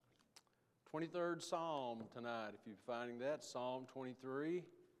23rd Psalm tonight, if you're finding that, Psalm 23.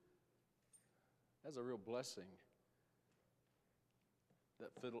 That's a real blessing, that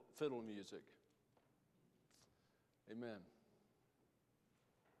fiddle music. Amen.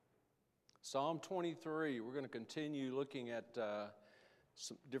 Psalm 23, we're going to continue looking at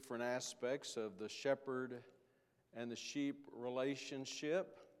some different aspects of the shepherd and the sheep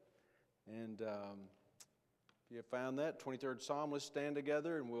relationship. And if you have found that, 23rd Psalm, let's stand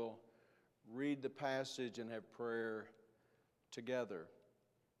together and we'll read the passage and have prayer together.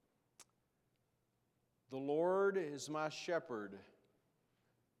 The Lord is my shepherd.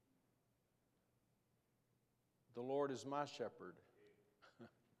 The Lord is my shepherd.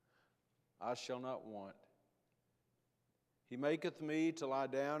 I shall not want. He maketh me to lie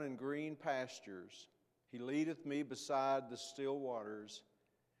down in green pastures. He leadeth me beside the still waters.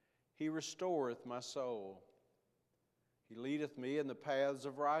 He restoreth my soul. He leadeth me in the paths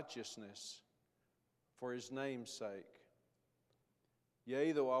of righteousness for His name's sake.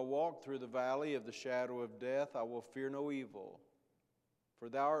 Yea, though I walk through the valley of the shadow of death, I will fear no evil. For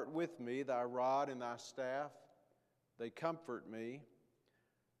Thou art with me, Thy rod and Thy staff, they comfort me.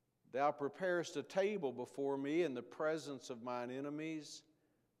 Thou preparest a table before me in the presence of mine enemies.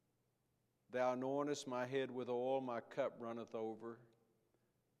 Thou anointest my head with oil, my cup runneth over.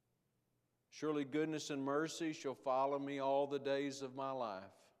 Surely goodness and mercy shall follow me all the days of my life,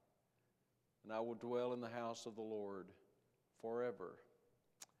 and I will dwell in the house of the Lord forever.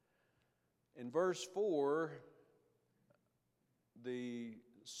 In verse 4, the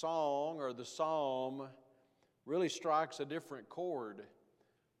song or the psalm really strikes a different chord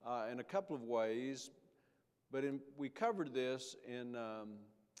in a couple of ways, but we covered this in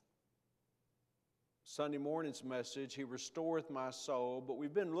Sunday morning's message, He restoreth my soul. But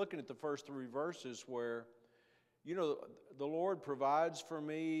we've been looking at the first three verses where, the Lord provides for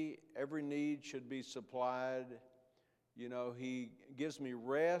me. Every need should be supplied. He gives me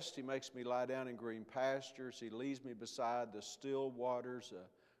rest. He makes me lie down in green pastures. He leads me beside the still waters,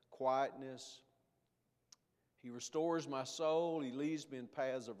 quietness. He restores my soul. He leads me in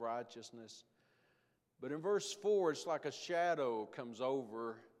paths of righteousness. But in verse 4, it's like a shadow comes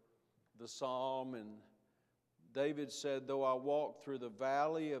over the psalm, and David said, though I walk through the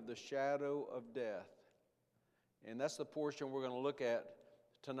valley of the shadow of death. And that's the portion we're going to look at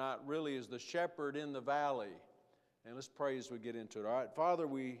tonight, really, is the shepherd in the valley. And let's pray as we get into it. All right, Father,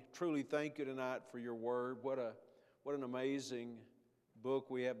 we truly thank You tonight for Your word. What an amazing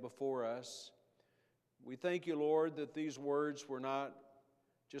book we have before us. We thank You, Lord, that these words were not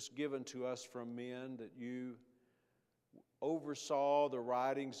just given to us from men, that You oversaw the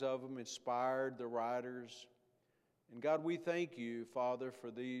writings of them, inspired the writers. And God, we thank You, Father,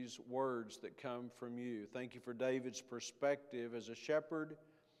 for these words that come from You. Thank You for David's perspective as a shepherd,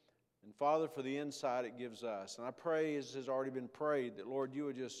 and Father, for the insight it gives us. And I pray, as has already been prayed, that Lord, You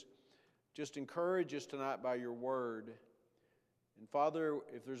would just encourage us tonight by Your word. And Father,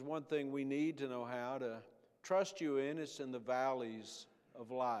 if there's one thing we need to know how to trust You in, it's in the valleys of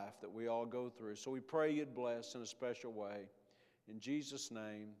life that we all go through. So we pray You'd bless in a special way. In Jesus'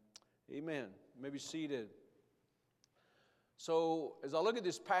 name, amen. You may be seated. So as I look at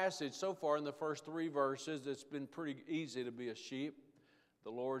this passage so far in the first three verses, it's been pretty easy to be a sheep.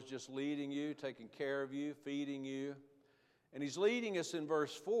 The Lord's just leading you, taking care of you, feeding you. And He's leading us in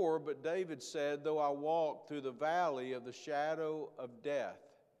verse 4, but David said, though I walk through the valley of the shadow of death.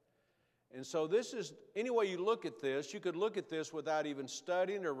 And so this is, any way you look at this, you could look at this without even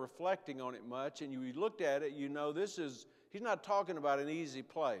studying or reflecting on it much. And you looked at it, he's not talking about an easy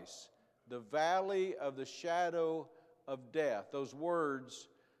place. The valley of the shadow of death. Those words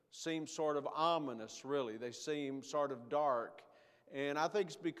seem sort of ominous, really. They seem sort of dark. And I think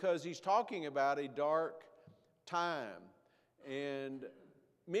it's because he's talking about a dark time. And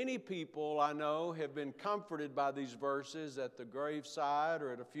many people I know have been comforted by these verses at the graveside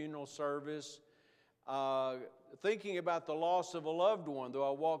or at a funeral service, thinking about the loss of a loved one. Though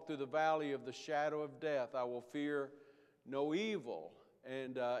I walk through the valley of the shadow of death, I will fear no evil.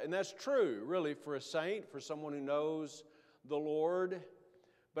 And that's true, really, for a saint, for someone who knows the Lord.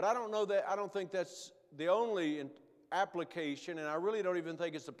 But I don't think that's the only application, and I really don't even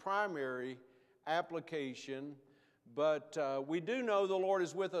think it's the primary application. But we do know the Lord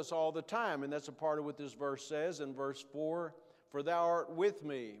is with us all the time, and that's a part of what this verse says in verse 4, for Thou art with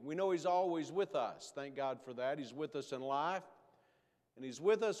me. We know He's always with us. Thank God for that. He's with us in life, and He's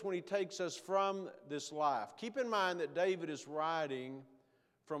with us when He takes us from this life. Keep in mind that David is writing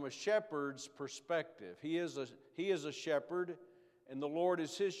from a shepherd's perspective. He is a shepherd, and the Lord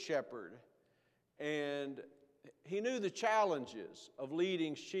is his shepherd. And he knew the challenges of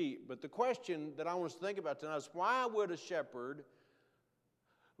leading sheep. But the question that I want us to think about tonight is, why would a shepherd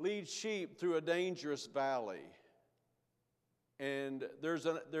lead sheep through a dangerous valley? And there's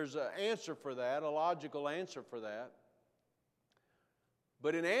an answer for that, a logical answer for that.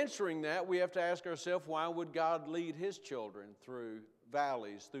 But in answering that, we have to ask ourselves, why would God lead His children through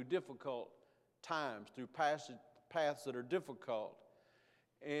valleys, through difficult times, through paths that are difficult?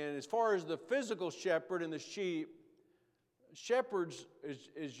 And as far as the physical shepherd and the sheep, shepherds,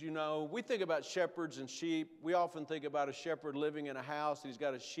 as you know, we think about shepherds and sheep. We often think about a shepherd living in a house. He's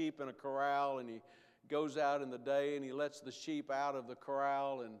got a sheep in a corral, and he goes out in the day and he lets the sheep out of the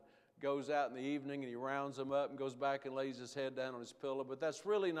corral and goes out in the evening and he rounds them up and goes back and lays his head down on his pillow. But that's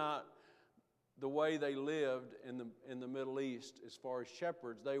really not the way they lived in the Middle East as far as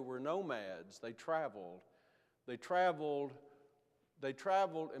shepherds. They were nomads. They traveled. They traveled,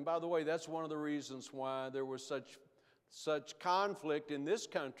 and by the way, that's one of the reasons why there was such conflict in this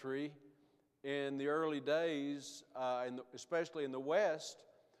country in the early days, especially in the West,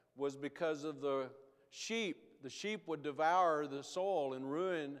 was because of the sheep. The sheep would devour the soil and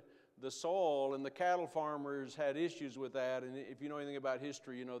ruin the soil, and the cattle farmers had issues with that. And if you know anything about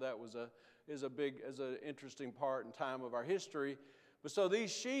history, you know that is an interesting part and time of our history. But so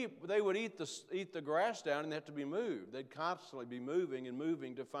these sheep, they would eat the grass down, and they have to be moved. They'd constantly be moving and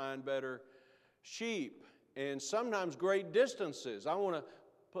moving to find better sheep, and sometimes great distances. I want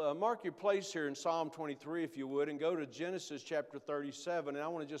to mark your place here in Psalm 23, if you would, and go to Genesis chapter 37, and I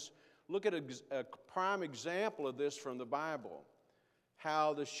want to just look at a prime example of this from the Bible,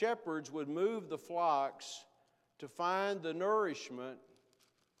 how the shepherds would move the flocks to find the nourishment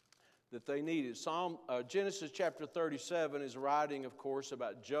that they needed. Genesis chapter 37 is writing, of course,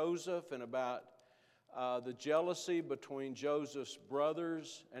 about Joseph and about the jealousy between Joseph's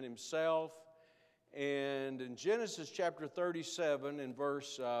brothers and himself. And in Genesis chapter 37, in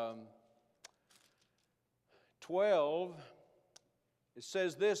verse 12, it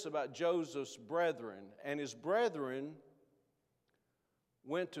says this about Joseph's brethren. And his brethren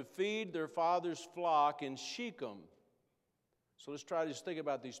went to feed their father's flock in Shechem. So let's try to just think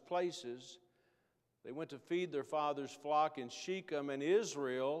about these places. They went to feed their father's flock in Shechem, and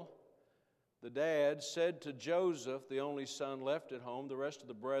Israel, the dad, said to Joseph, the only son left at home, the rest of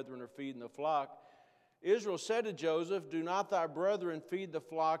the brethren are feeding the flock. Israel said to Joseph, "Do not thy brethren feed the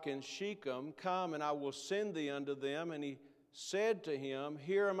flock in Shechem? Come, and I will send thee unto them." And he said to him,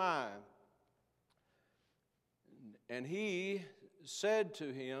 "Here am I." And he said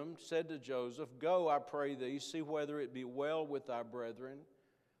to Joseph, "Go, I pray thee, see whether it be well with thy brethren,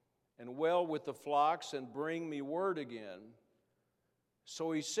 and well with the flocks, and bring me word again."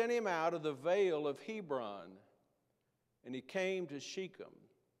 So he sent him out of the vale of Hebron, and he came to Shechem.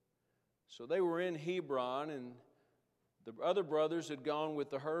 So they were in Hebron, and the other brothers had gone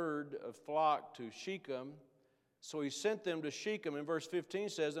with the herd of flock to Shechem. So he sent them to Shechem. And verse 15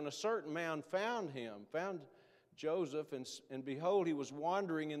 says, "And a certain man found Joseph, and behold, he was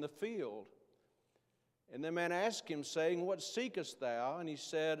wandering in the field. And the man asked him, saying, What seekest thou? And he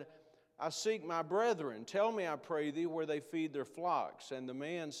said, I seek my brethren. Tell me, I pray thee, where they feed their flocks. And the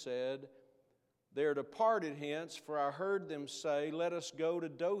man said, They are departed hence, for I heard them say, Let us go to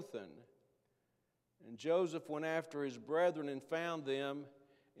Dothan. And Joseph went after his brethren and found them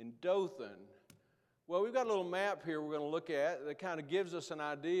in Dothan. Well, we've got a little map here we're going to look at that kind of gives us an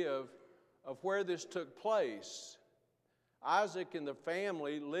idea of where this took place. Isaac and the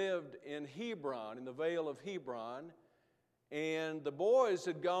family lived in Hebron, in the Vale of Hebron, and the boys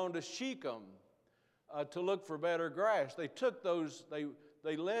had gone to Shechem to look for better grass. They took those. They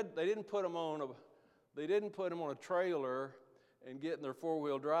didn't put them on a trailer and get in their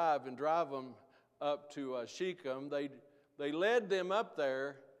four-wheel drive and drive them up to Shechem. They led them up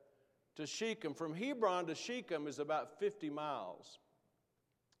there to Shechem. From Hebron to Shechem is about 50 miles.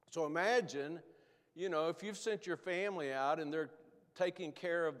 So imagine, if you've sent your family out and they're taking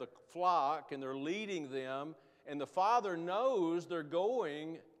care of the flock and they're leading them, and the father knows they're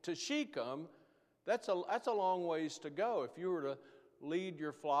going to Shechem, that's a long ways to go. If you were to lead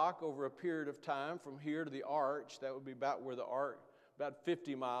your flock over a period of time from here to the arch, that would be about where the arch, about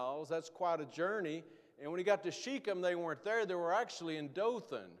 50 miles. That's quite a journey. And when he got to Shechem, they weren't there. They were actually in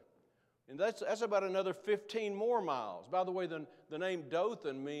Dothan. And that's about another 15 more miles. By the way, the name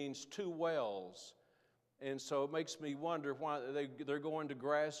Dothan means two wells. And so it makes me wonder why they're going to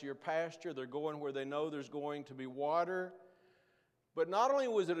grassier pasture. They're going where they know there's going to be water. But not only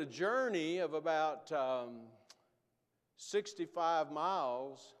was it a journey of about 65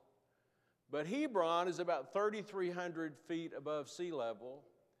 miles, but Hebron is about 3,300 feet above sea level.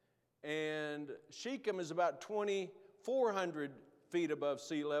 And Shechem is about 2,400 feet above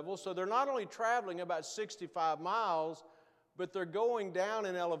sea level. So they're not only traveling about 65 miles, but they're going down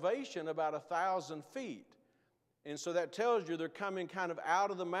in elevation about 1,000 feet. And so that tells you they're coming kind of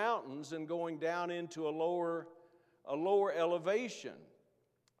out of the mountains and going down into a lower elevation,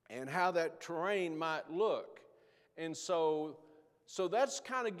 and how that terrain might look. And so that's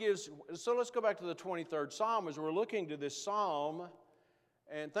kind of gives, so let's go back to the 23rd Psalm as we're looking to this psalm.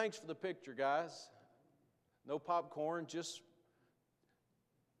 And thanks for the picture, guys. No popcorn, just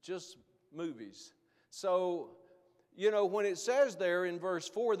movies. So, you know, when it says there in verse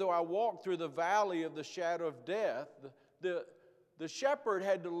 4, though I walk through the valley of the shadow of death, the shepherd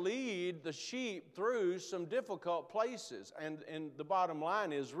had to lead the sheep through some difficult places. And the bottom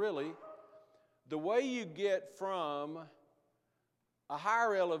line is really, the way you get from a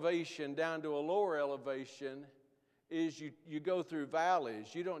higher elevation down to a lower elevation is you go through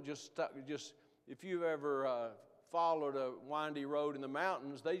valleys. You don't just if you've ever followed a windy road in the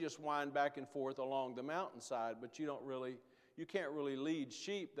mountains, they just wind back and forth along the mountainside, but you can't really lead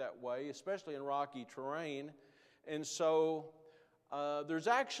sheep that way, especially in rocky terrain. And so there's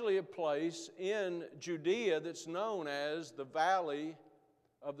actually a place in Judea that's known as the Valley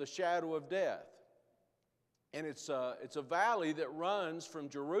of the Shadow of Death. And it's a valley that runs from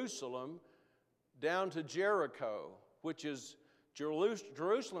Jerusalem down to Jericho, which is,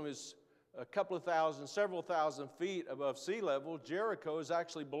 Jerusalem is several thousand feet above sea level. Jericho is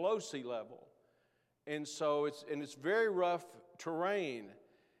actually below sea level. And so it's very rough terrain.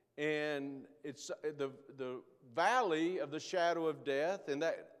 And it's the valley of the shadow of death, and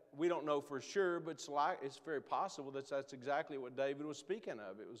that we don't know for sure, but it's very possible that's exactly what David was speaking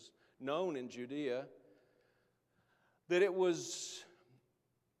of. It was known in Judea that it was,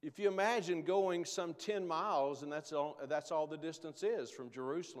 if you imagine going some 10 miles, and that's all the distance is from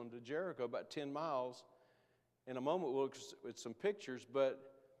Jerusalem to Jericho, about 10 miles. In a moment we'll look at some pictures, but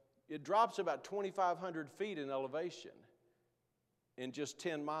it drops about 2,500 feet in elevation in just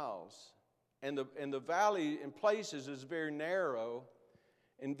 10 miles. And the valley in places is very narrow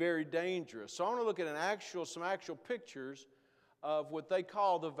and very dangerous. So I want to look at some actual pictures of what they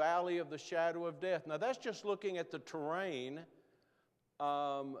call the Valley of the Shadow of Death. Now that's just looking at the terrain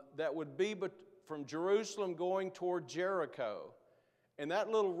that would be from Jerusalem going toward Jericho. And that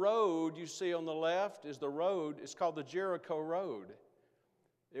little road you see on the left is the road, it's called the Jericho Road.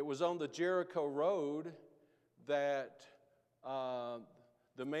 It was on the Jericho Road that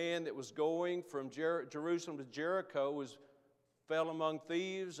the man that was going from Jerusalem to Jericho fell among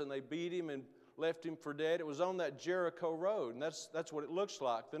thieves, and they beat him and left him for dead. It was on that Jericho Road, and that's what it looks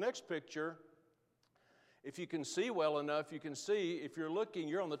like. The next picture, if you can see well enough, you can see, if you're looking,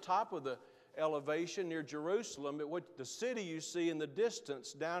 you're on the top of the elevation near Jerusalem. What the city you see in the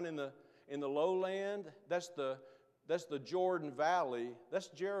distance down in the lowland, that's the Jordan Valley. That's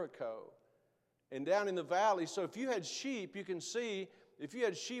Jericho. And down in the valley, so if you had sheep, you can see, if you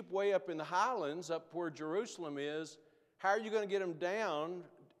had sheep way up in the highlands, up where Jerusalem is, how are you going to get them down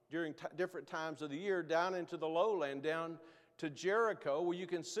during different times of the year, down into the lowland, down to Jericho? Well, you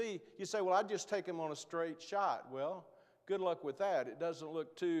can see, you say, well, I'd just take them on a straight shot. Well, good luck with that. It doesn't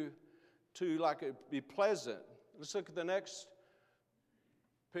look too like it'd be pleasant. Let's look at the next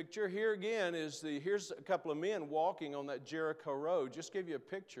picture. Here again here's a couple of men walking on that Jericho Road. Just give you a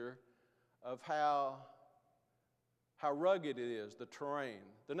picture of how rugged it is, the terrain.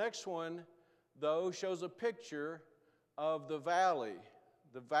 The next one, though, shows a picture of the valley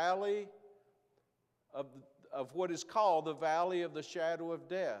of what is called the Valley of the Shadow of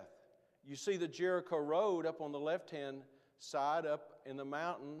Death. You see the Jericho Road up on the left-hand side, up in the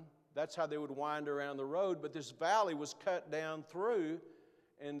mountain. That's how they would wind around the road. But this valley was cut down through,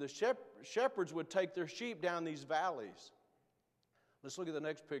 and the shepherds would take their sheep down these valleys. Let's look at the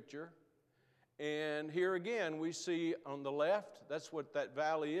next picture. And here again, we see on the left, that's what that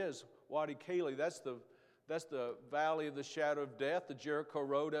valley is, Wadi Kali. That's the Valley of the Shadow of Death, the Jericho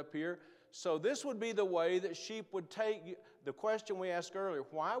Road up here. So this would be the way that sheep would take. The question we asked earlier,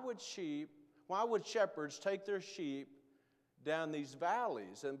 why would shepherds take their sheep down these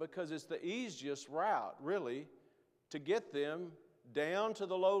valleys? And because it's the easiest route, really, to get them down to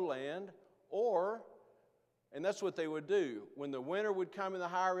the lowland, and that's what they would do. When the winter would come in the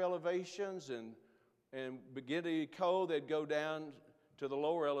higher elevations and begin to get cold, they'd go down to the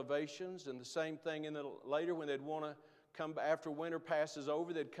lower elevations. And the same thing later when they'd want to come, after winter passes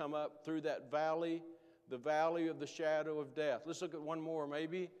over, they'd come up through that valley, the Valley of the Shadow of Death. Let's look at one more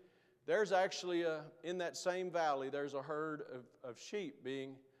maybe. There's actually, in that same valley, there's a herd of sheep,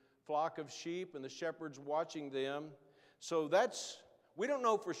 flock of sheep, and the shepherds watching them. So that's We don't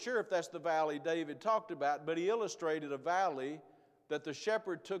know for sure if that's the valley David talked about, but he illustrated a valley that the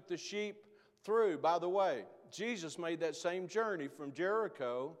shepherd took the sheep through. By the way, Jesus made that same journey from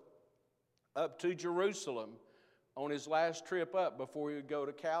Jericho up to Jerusalem on his last trip up before he would go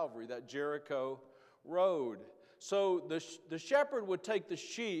to Calvary, that Jericho road. So the shepherd would take the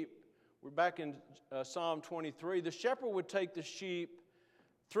sheep, we're back in Psalm 23, the shepherd would take the sheep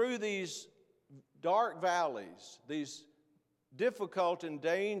through these dark valleys, these difficult and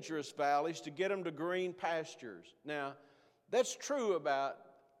dangerous valleys to get them to green pastures. Now, there's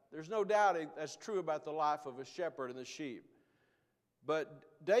no doubt that's true about the life of a shepherd and the sheep. But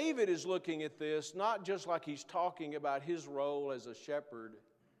David is looking at this not just like he's talking about his role as a shepherd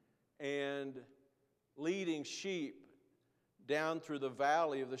and leading sheep down through the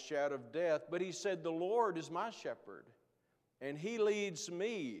valley of the shadow of death, but he said, the Lord is my shepherd, and he leads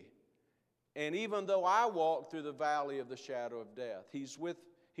me. And even though I walk through the valley of the shadow of death, he's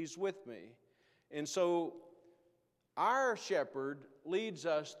with me. And so our shepherd leads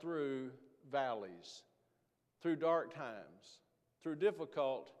us through valleys, through dark times, through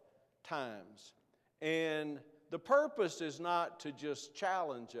difficult times. And the purpose is not to just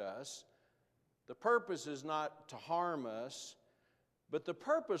challenge us. The purpose is not to harm us. But the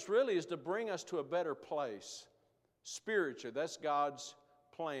purpose really is to bring us to a better place spiritually. That's God's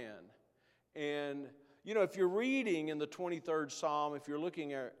plan. And, you know, if you're reading in the 23rd Psalm, if you're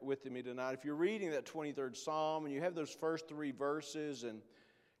looking at with me tonight, if you're reading that 23rd Psalm and you have those first 3 verses and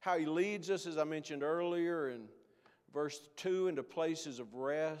how he leads us, as I mentioned earlier, in verse 2, into places of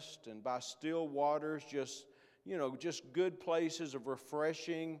rest and by still waters, just good places of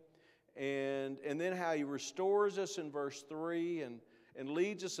refreshing. And then how he restores us in verse 3 and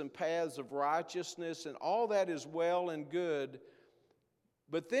leads us in paths of righteousness, and all that is well and good.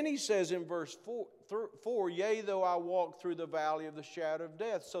 But then he says in verse 4, yea, though I walk through the valley of the shadow of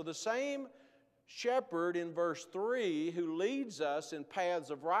death. So the same shepherd in verse 3 who leads us in paths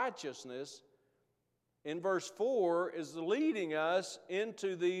of righteousness, in verse 4 is leading us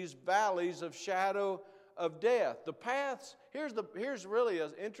into these valleys of shadow of death. The paths, here's really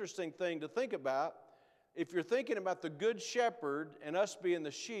an interesting thing to think about. If you're thinking about the good shepherd and us being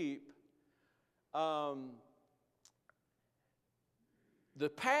the sheep, the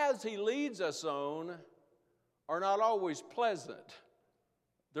paths he leads us on are not always pleasant.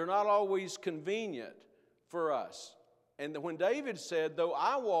 They're not always convenient for us. And when David said, though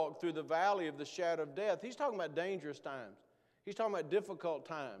I walk through the valley of the shadow of death, he's talking about dangerous times. He's talking about difficult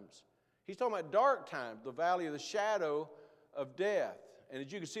times. He's talking about dark times, the valley of the shadow of death. And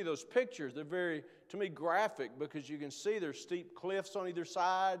as you can see those pictures, they're very, to me, graphic, because you can see there's steep cliffs on either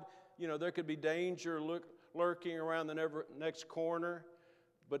side. You know, there could be danger lurking around the next corner.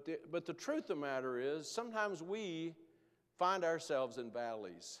 But the truth of the matter is, sometimes we find ourselves in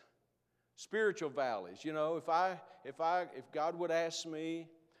valleys, spiritual valleys. You know, if God would ask me,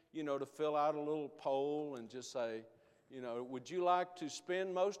 you know, to fill out a little poll and just say, you know, would you like to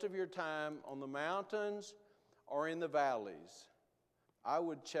spend most of your time on the mountains or in the valleys? I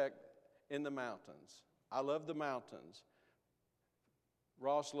would check in the mountains. I love the mountains.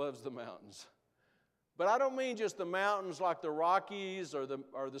 Ross loves the mountains. But I don't mean just the mountains like the Rockies or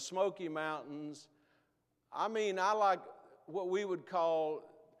the Smoky Mountains. I mean, I like what we would call,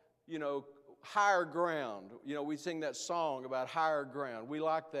 you know, higher ground. You know, we sing that song about higher ground. We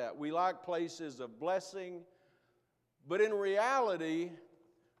like that. We like places of blessing. But in reality,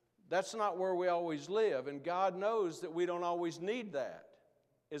 that's not where we always live. And God knows that we don't always need that.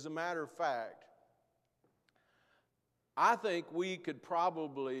 As a matter of fact, I think we could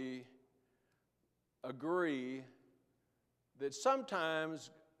probably agree that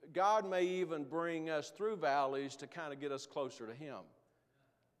sometimes God may even bring us through valleys to kind of get us closer to Him,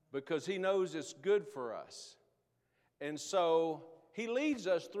 because He knows it's good for us. And so He leads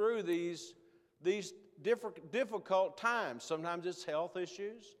us through these difficult times. Sometimes it's health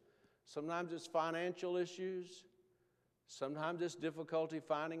issues. Sometimes it's financial issues. Sometimes it's difficulty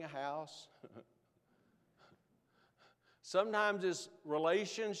finding a house. Sometimes it's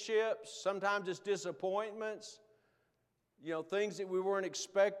relationships. Sometimes it's disappointments. You know, things that we weren't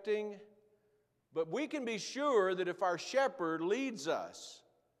expecting. But we can be sure that if our shepherd leads us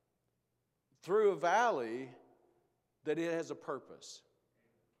through a valley, that it has a purpose.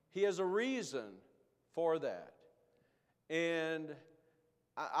 He has a reason for that. And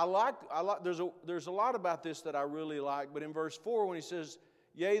I like there's a lot about this that I really like, but in verse 4 when he says,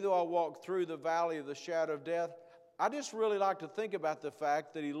 yea, though I walk through the valley of the shadow of death, I just really like to think about the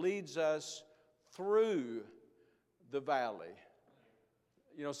fact that he leads us through the valley.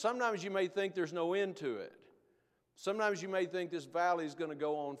 You know, sometimes you may think there's no end to it, Sometimes you may think this valley is going to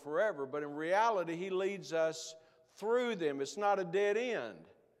go on forever, but in reality, He leads us through them. It's not a dead end.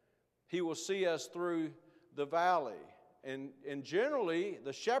 He will see us through the valley. And generally,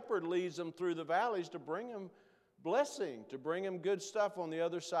 the shepherd leads them through the valleys to bring them blessing, to bring them good stuff on the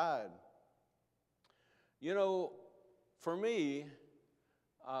other side. You know, for me,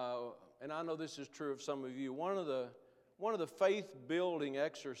 and I know this is true of some of you, one of the faith-building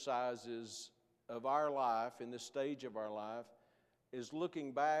exercises of our life, in this stage of our life, is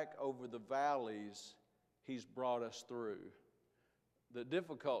looking back over the valleys He's brought us through, the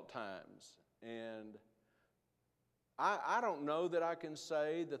difficult times. And I don't know that I can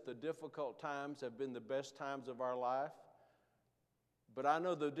say that the difficult times have been the best times of our life, but I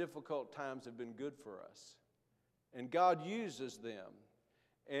know the difficult times have been good for us. And God uses them.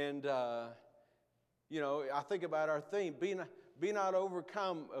 And, I think about our theme, be not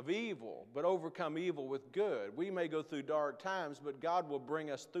overcome of evil, but overcome evil with good. We may go through dark times, but God will bring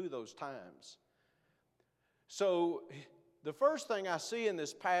us through those times. So the first thing I see in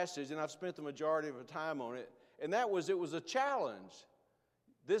this passage, and I've spent the majority of the time on it, and that was it was a challenge.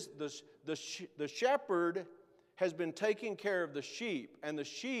 The shepherd has been taking care of the sheep, and the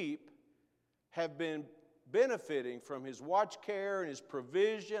sheep have been benefiting from His watch care and His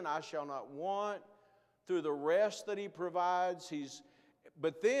provision. I shall not want, through the rest that He provides.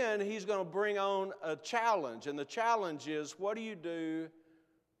 But then He's going to bring on a challenge, and the challenge is, what do you do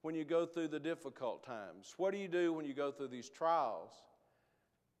when you go through the difficult times? What do you do when you go through these trials?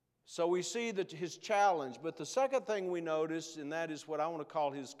 So we see His challenge, but the second thing we notice, and that is what I want to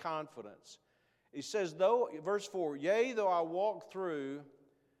call His confidence. He says, verse 4, yea, though I walk through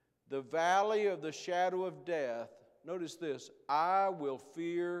the valley of the shadow of death, notice this, I will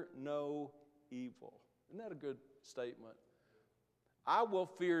fear no evil. Isn't that a good statement? I will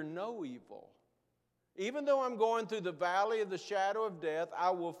fear no evil. Even though I'm going through the valley of the shadow of death, I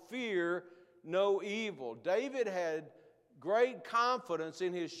will fear no evil. David had great confidence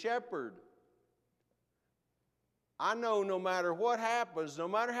in his shepherd. I know no matter what happens, no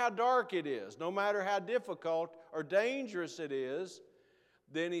matter how dark it is, no matter how difficult or dangerous it is,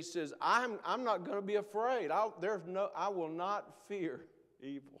 then he says, I'm not going to be afraid. I will not fear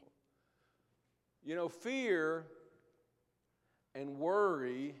evil. You know, fear and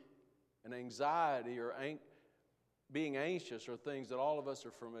worry and anxiety or being anxious are things that all of us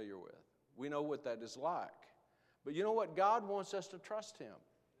are familiar with. We know what that is like. But you know what? God wants us to trust Him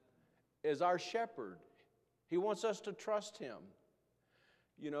as our shepherd. He wants us to trust Him.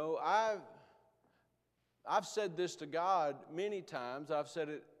 You know, I've said this to God many times. I've said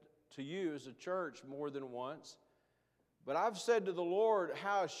it to you as a church more than once. But I've said to the Lord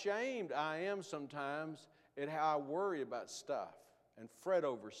how ashamed I am sometimes at how I worry about stuff and fret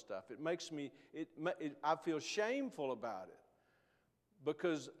over stuff. It makes me, I feel shameful about it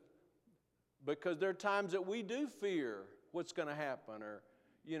because there are times that we do fear what's going to happen. Or,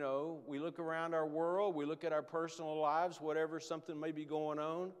 you know, we look around our world, we look at our personal lives, whatever, something may be going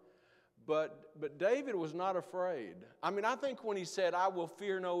on. But David was not afraid. I mean, I think when he said, I will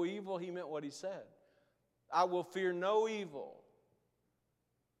fear no evil, he meant what he said. I will fear no evil.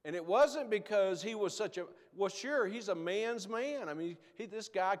 And it wasn't because he was well, sure, he's a man's man. I mean, this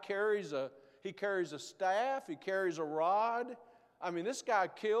guy carries a staff, he carries a rod. I mean, this guy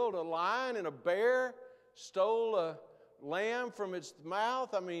killed a lion and a bear, stole a lamb from its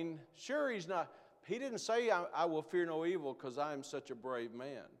mouth. I mean, sure, he didn't say, I will fear no evil because I am such a brave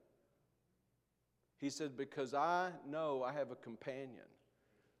man. He said, because I know I have a companion.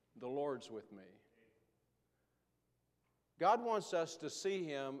 The Lord's with me. God wants us to see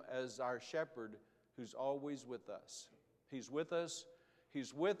Him as our shepherd who's always with us. He's with us.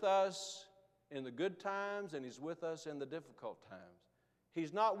 He's with us in the good times, and He's with us in the difficult times.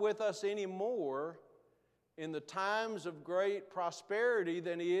 He's not with us anymore in the times of great prosperity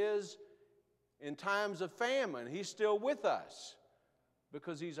than He is in times of famine. He's still with us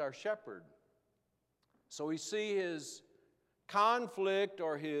because He's our shepherd. So we see His conflict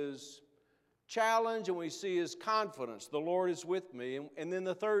or His challenge, and we see His confidence. The Lord is with me. And then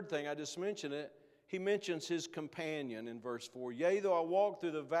the third thing, I just mentioned it, He mentions His companion in verse 4. Yea, though I walk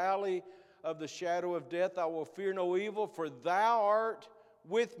through the valley of the shadow of death, I will fear no evil, for Thou art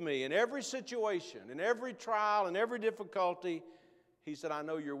with me. In every situation, in every trial, in every difficulty, He said, I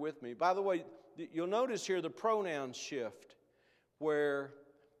know You're with me. By the way, you'll notice here the pronoun shift, where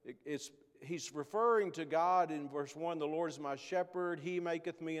He's referring to God in verse 1, the Lord is my shepherd, He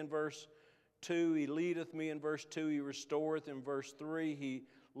maketh me in verse 2, He leadeth me in verse 2, He restoreth in verse 3, He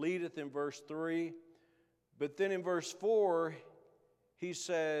leadeth in verse 3. But then in verse 4, He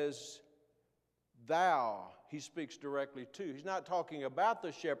says, Thou. he speaks directly to. He's not talking about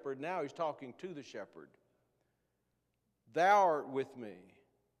the shepherd now, he's talking to the shepherd. Thou art with me.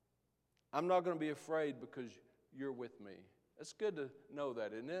 I'm not going to be afraid because you're with me. It's good to know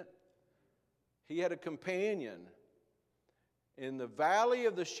that, isn't it? He had a companion. In the valley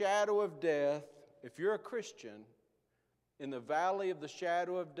of the shadow of death, if you're a Christian, in the valley of the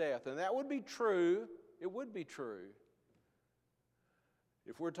shadow of death, and that would be true, it would be true.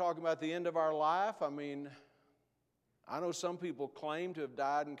 If we're talking about the end of our life, I mean, I know some people claim to have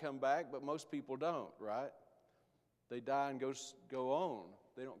died and come back, but most people don't, right? They die and go on.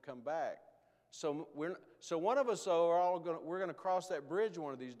 They don't come back. So one of us, though, we're going to cross that bridge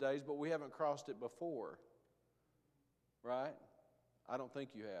one of these days, but we haven't crossed it before. Right? I don't think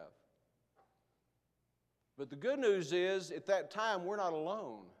you have. But the good news is, at that time, we're not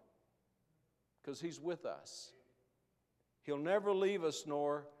alone because He's with us. He'll never leave us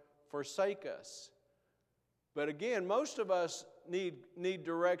nor forsake us. But again, most of us need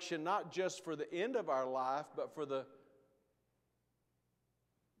direction not just for the end of our life, but for the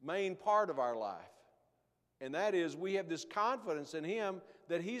main part of our life. And that is, we have this confidence in Him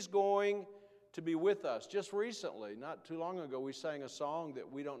that He's going to be with us. Just recently, not too long ago, we sang a song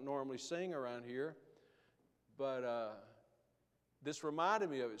that we don't normally sing around here, but this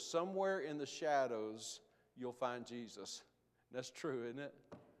reminded me of it. Somewhere in the shadows, you'll find Jesus. That's true, isn't it?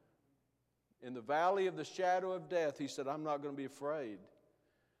 In the valley of the shadow of death, He said, I'm not going to be afraid.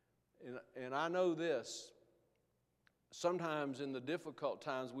 And I know this. Sometimes in the difficult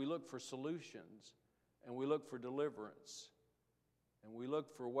times, we look for solutions, and we look for deliverance, and we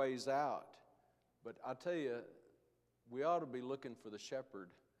look for ways out. But I tell you, we ought to be looking for the shepherd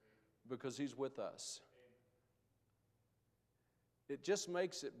because He's with us. It just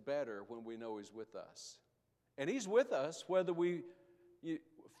makes it better when we know He's with us. And He's with us whether we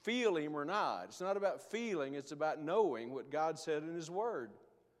feel Him or not. It's not about feeling, it's about knowing what God said in His Word.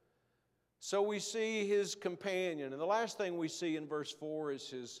 So we see His companion. And the last thing we see in verse 4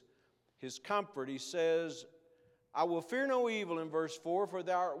 is His comfort. He says, I will fear no evil in verse 4, for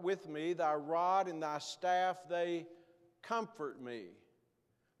Thou art with me, Thy rod and Thy staff, they comfort me.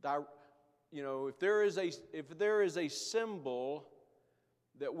 If there is a symbol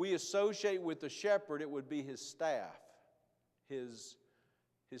that we associate with the shepherd, it would be his staff, his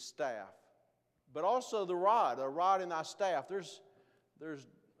staff. But also the rod and Thy staff. There's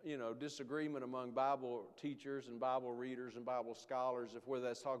disagreement among Bible teachers and Bible readers and Bible scholars if whether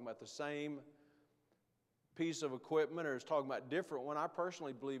that's talking about the same piece of equipment or it's talking about different one. I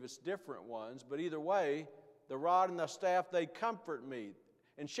personally believe it's different ones, but either way, the rod and the staff, they comfort me.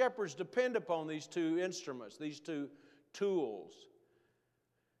 And shepherds depend upon these two instruments, these two tools.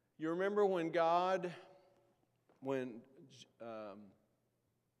 You remember when God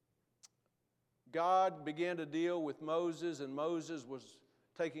began to deal with Moses, and Moses was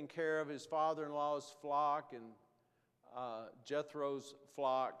taking care of his father-in-law's flock and Jethro's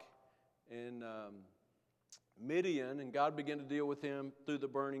flock in Midian, and God began to deal with him through the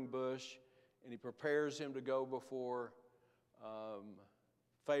burning bush, and He prepares him to go before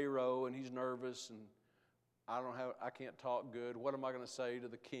Pharaoh, and he's nervous, and I can't talk good. What am I going to say to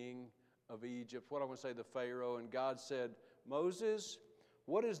the king of Egypt? What am I going to say to Pharaoh? And God said, Moses,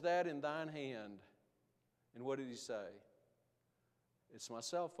 what is that in thine hand? And what did He say? It's my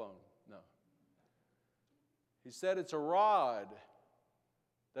cell phone. No. He said it's a rod.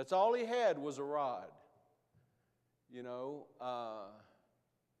 That's all he had was a rod.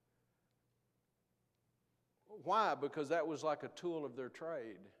 Why? Because that was like a tool of their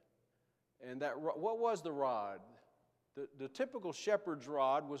trade. And what was the rod? The typical shepherd's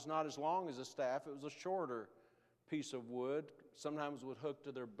rod was not as long as a staff. It was a shorter piece of wood. Sometimes it would hook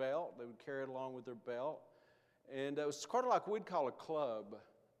to their belt. They would carry it along with their belt. And it was sort of like we'd call a club.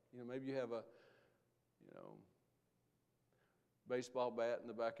 Maybe you have a, baseball bat in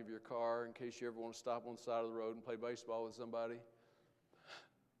the back of your car in case you ever want to stop on the side of the road and play baseball with somebody.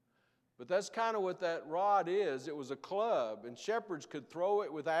 But that's kind of what that rod is. It was a club, and shepherds could throw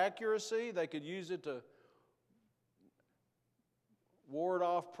it with accuracy. They could use it to ward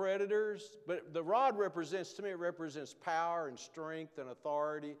off predators. But the rod represents power and strength and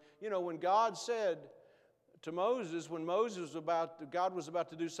authority. When God said to Moses, God was about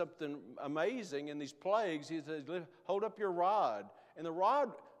to do something amazing in these plagues, He said, hold up your rod. And the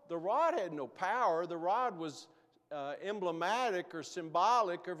rod had no power. The rod was emblematic or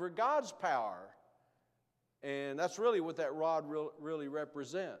symbolic of God's power. And that's really what that rod really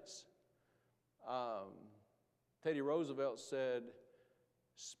represents. Teddy Roosevelt said,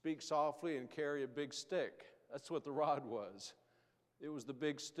 speak softly and carry a big stick. That's what the rod was. It was the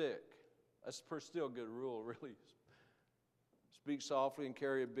big stick. That's still a good rule, really. Speak softly and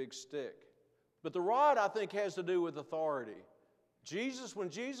carry a big stick. But the rod, I think, has to do with authority. When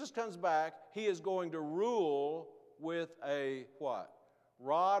Jesus comes back, He is going to rule with a what?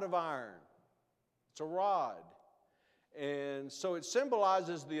 Rod of iron. It's a rod. And so it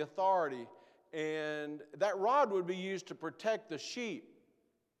symbolizes the authority. And that rod would be used to protect the sheep.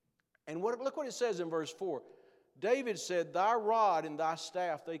 And look what it says in verse 4. David said, "Thy rod and thy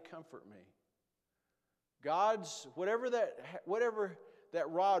staff, they comfort me." God's, whatever that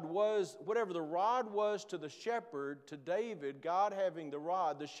rod was, whatever the rod was to the shepherd, to David, God having the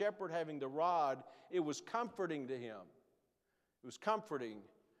rod, the shepherd having the rod, it was comforting to him. It was comforting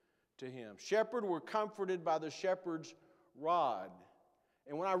to him. Shepherds were comforted by the shepherd's rod.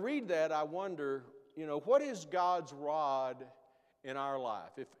 And when I read that, I wonder, what is God's rod in our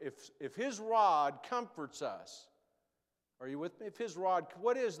life? If His rod comforts us, are you with me? If His rod,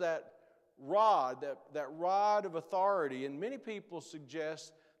 what is that rod, that rod of authority? And many people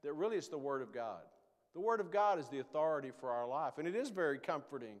suggest that really it's the Word of God. The Word of God is the authority for our life, and it is very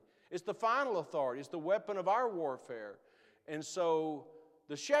comforting. It's the final authority. It's the weapon of our warfare. And so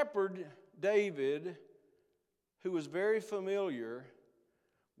the shepherd, David, who was very familiar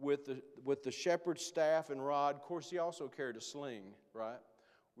with the shepherd's staff and rod. Of course, he also carried a sling, right?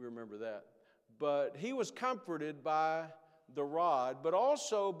 We remember that. But he was comforted by the rod, but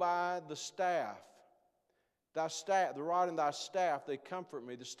also by the staff. The rod and thy staff, they comfort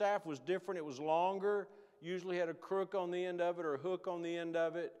me. The staff was different. It was longer. Usually had a crook on the end of it or a hook on the end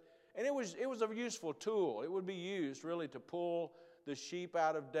of it. And it was a useful tool. It would be used really to pull the sheep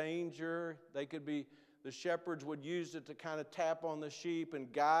out of danger. The shepherds would use it to kind of tap on the sheep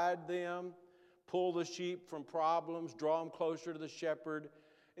and guide them, pull the sheep from problems, draw them closer to the shepherd.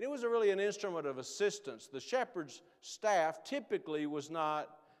 And it was really an instrument of assistance. The shepherd's staff typically was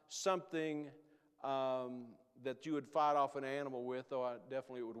not something that you would fight off an animal with, though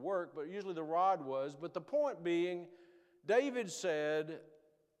definitely it would work, but usually the rod was. But the point being, David said,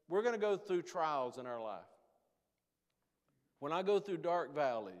 we're going to go through trials in our life. When I go through dark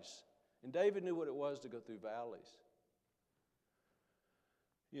valleys, and David knew what it was to go through valleys.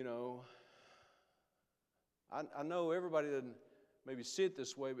 I know everybody doesn't maybe see it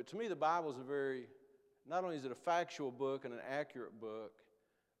this way, but to me the Bible is not only is it a factual book and an accurate book,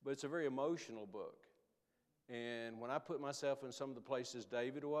 but it's a very emotional book. And when I put myself in some of the places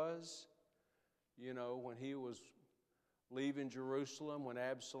David was, when he was leaving Jerusalem, when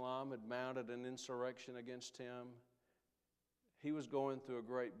Absalom had mounted an insurrection against him, he was going through a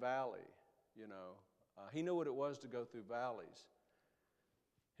great valley, He knew what it was to go through valleys.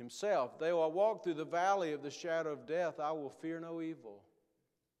 Himself, though I walk through the valley of the shadow of death, I will fear no evil,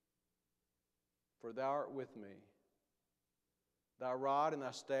 for thou art with me. Thy rod and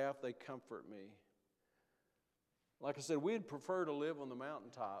thy staff, they comfort me. Like I said, we'd prefer to live on the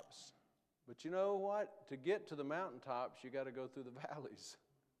mountaintops. But you know what? To get to the mountaintops, you got to go through the valleys.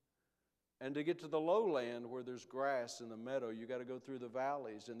 And to get to the lowland where there's grass in the meadow, you got to go through the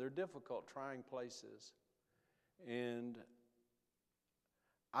valleys. And they're difficult, trying places. And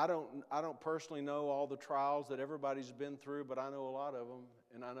I don't personally know all the trials that everybody's been through, but I know a lot of them.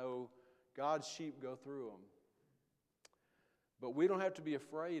 And I know God's sheep go through them. But we don't have to be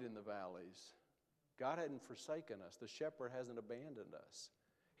afraid in the valleys. God hadn't forsaken us. The shepherd hasn't abandoned us.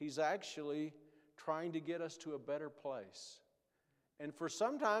 He's actually trying to get us to a better place. And for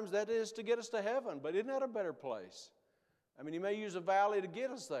sometimes that is to get us to heaven, but isn't that a better place? I mean, He may use a valley to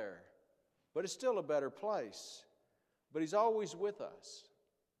get us there, but it's still a better place. But He's always with us.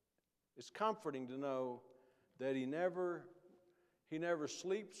 It's comforting to know that He never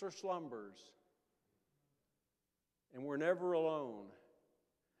sleeps or slumbers, and we're never alone.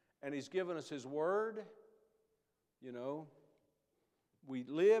 And He's given us His Word. We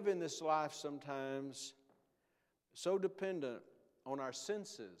live in this life sometimes so dependent on our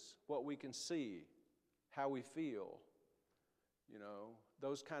senses, what we can see, how we feel,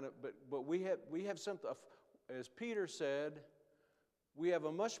 those kind of. But we have something. As Peter said, we have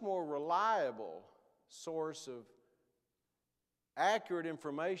a much more reliable source of accurate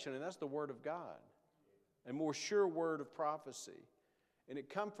information, and that's the Word of God, a more sure word of prophecy, and it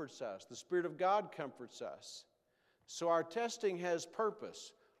comforts us. The Spirit of God comforts us. So our testing has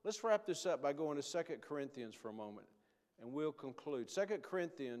purpose. Let's wrap this up by going to 2 Corinthians for a moment. And we'll conclude. 2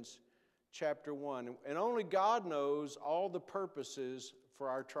 Corinthians chapter 1. And only God knows all the purposes for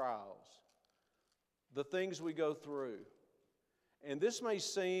our trials, the things we go through. And this may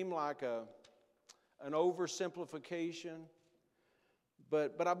seem like an oversimplification,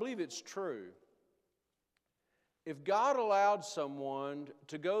 but I believe it's true. if God allowed someone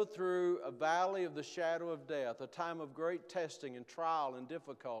to go through a valley of the shadow of death, a time of great testing and trial and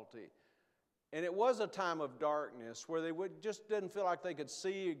difficulty, and it was a time of darkness where they just didn't feel like they could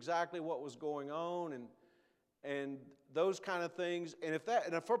see exactly what was going on and those kind of things. And if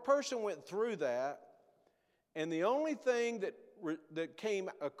a person went through that, and the only thing that came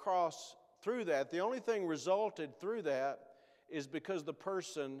across through that, the only thing resulted through that is because the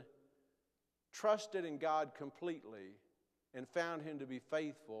person trusted in God completely and found Him to be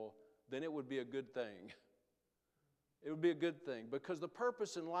faithful, then it would be a good thing. It would be a good thing, because our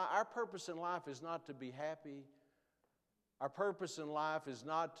purpose in life is not to be happy. Our purpose in life is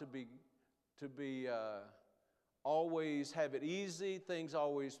not to be always have it easy, things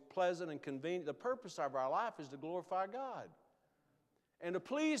always pleasant and convenient. The purpose of our life is to glorify God and to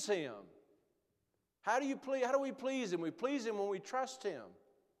please Him. How do we please Him? We please Him when we trust Him.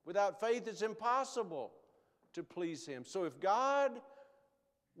 Without faith, it's impossible to please Him. So if God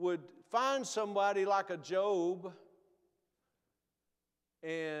would find somebody like a Job,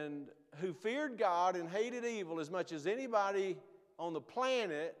 and who feared God and hated evil as much as anybody on the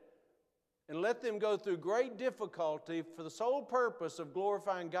planet, and let them go through great difficulty for the sole purpose of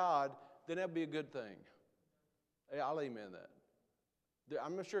glorifying God, then that would be a good thing. I'll amen that.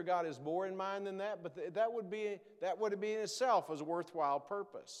 I'm not sure God has more in mind than that, but that would be in itself as a worthwhile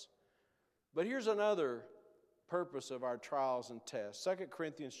purpose. But here's another purpose of our trials and tests. 2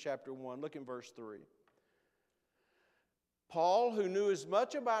 Corinthians chapter 1, look in verse 3. Paul, who knew as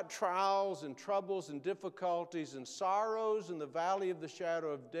much about trials and troubles and difficulties and sorrows in the valley of the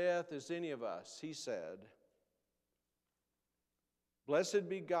shadow of death as any of us, he said, "Blessed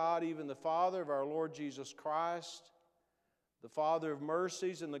be God, even the Father of our Lord Jesus Christ, the Father of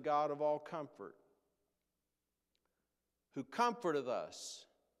mercies and the God of all comfort, who comforteth us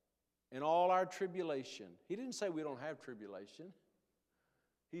in all our tribulation." He didn't say we don't have tribulation.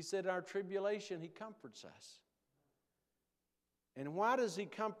 He said in our tribulation, He comforts us. And why does He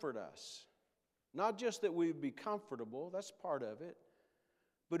comfort us? Not just that we would be comfortable, that's part of it,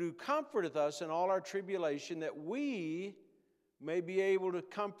 but who comforteth us in all our tribulation, that we may be able to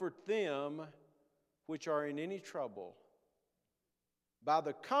comfort them which are in any trouble, by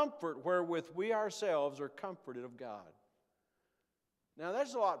the comfort wherewith we ourselves are comforted of God. Now,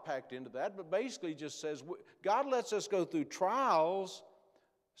 there's a lot packed into that, but basically just says God lets us go through trials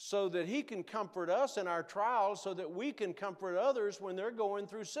so that He can comfort us in our trials, so that we can comfort others when they're going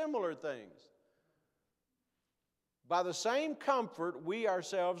through similar things. By the same comfort, we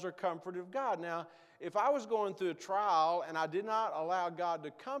ourselves are comforted of God. Now, if I was going through a trial and I did not allow God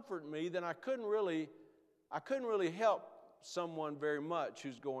to comfort me, then I couldn't really help someone very much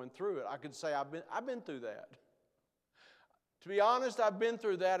who's going through it. I could say, I've been through that. To be honest, I've been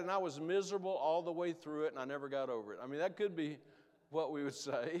through that, and I was miserable all the way through it, and I never got over it. I mean, that could be what we would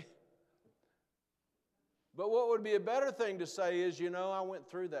say. But what would be a better thing to say is, I went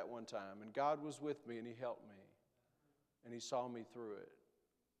through that one time, and God was with me, and He helped me, and He saw me through it.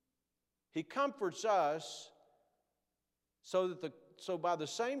 He comforts us so by the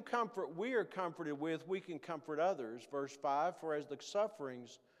same comfort we are comforted with, we can comfort others. Verse 5, "For as the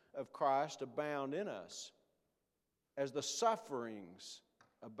sufferings of Christ abound in us," as the sufferings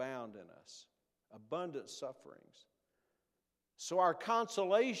abound in us, abundant sufferings, "so our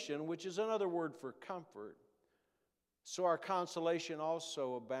consolation," which is another word for comfort, "so our consolation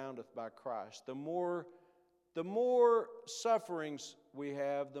also aboundeth by Christ." The more sufferings we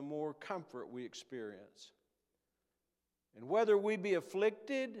have, the more comfort we experience. "And whether we be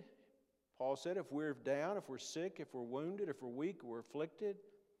afflicted," Paul said, if we're down, if we're sick, if we're wounded, if we're weak, we're afflicted,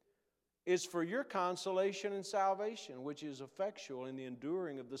 "is for your consolation and salvation, which is effectual in the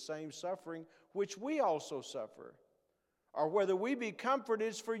enduring of the same suffering which we also suffer. Or whether we be comforted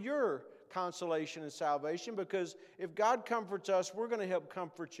is for your consolation and salvation," because if God comforts us, we're going to help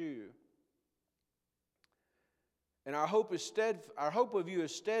comfort you. "And our hope of you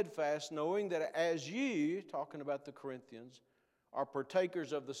is steadfast, knowing that as ye," talking about the Corinthians, "are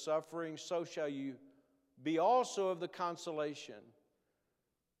partakers of the suffering, so shall you be also of the consolation."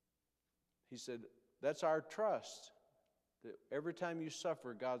 He said, that's our trust, that every time you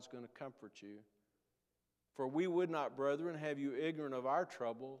suffer, God's going to comfort you. "For we would not, brethren, have you ignorant of our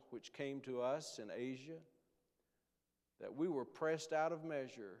trouble, which came to us in Asia, that we were pressed out of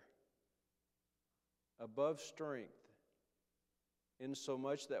measure, above strength,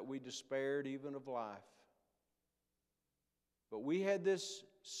 insomuch that we despaired even of life. But we had this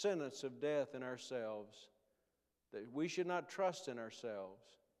sentence of death in ourselves, that we should not trust in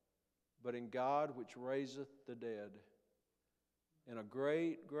ourselves, but in God which raiseth the dead." And a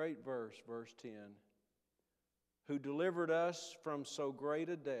great, great verse, verse 10. who delivered us from so great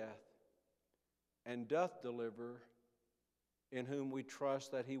a death, and doth deliver, in whom we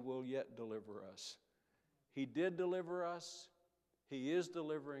trust that He will yet deliver us. He did deliver us, He is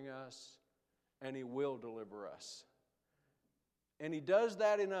delivering us, and He will deliver us. And He does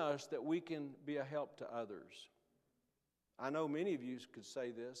that in us that we can be a help to others. I know many of you could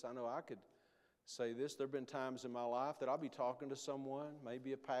say this. I know I could say this. There have been times in my life that I'll be talking to someone,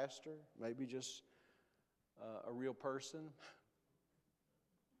 maybe a pastor, maybe just a real person,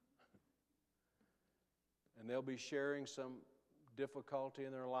 and they'll be sharing some difficulty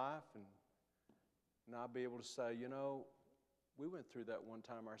in their life, and I'll be able to say, you know, we went through that one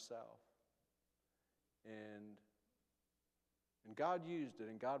time ourselves. And God used it,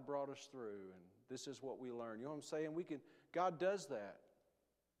 and God brought us through, and this is what we learned. You know what I'm saying? God does that.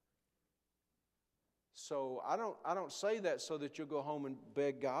 So I don't say that so that you'll go home and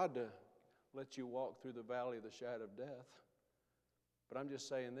beg God to let you walk through the valley of the shadow of death. But I'm just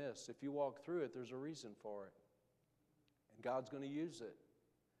saying this, if you walk through it, there's a reason for it. And God's going to use it.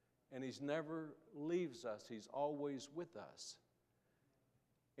 And He's never leaves us. He's always with us.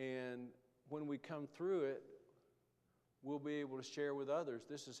 And when we come through it, we'll be able to share with others,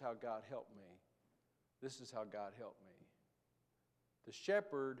 this is how God helped me. This is how God helped me. The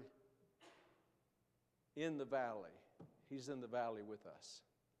shepherd in the valley, He's in the valley with us.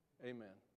 Amen.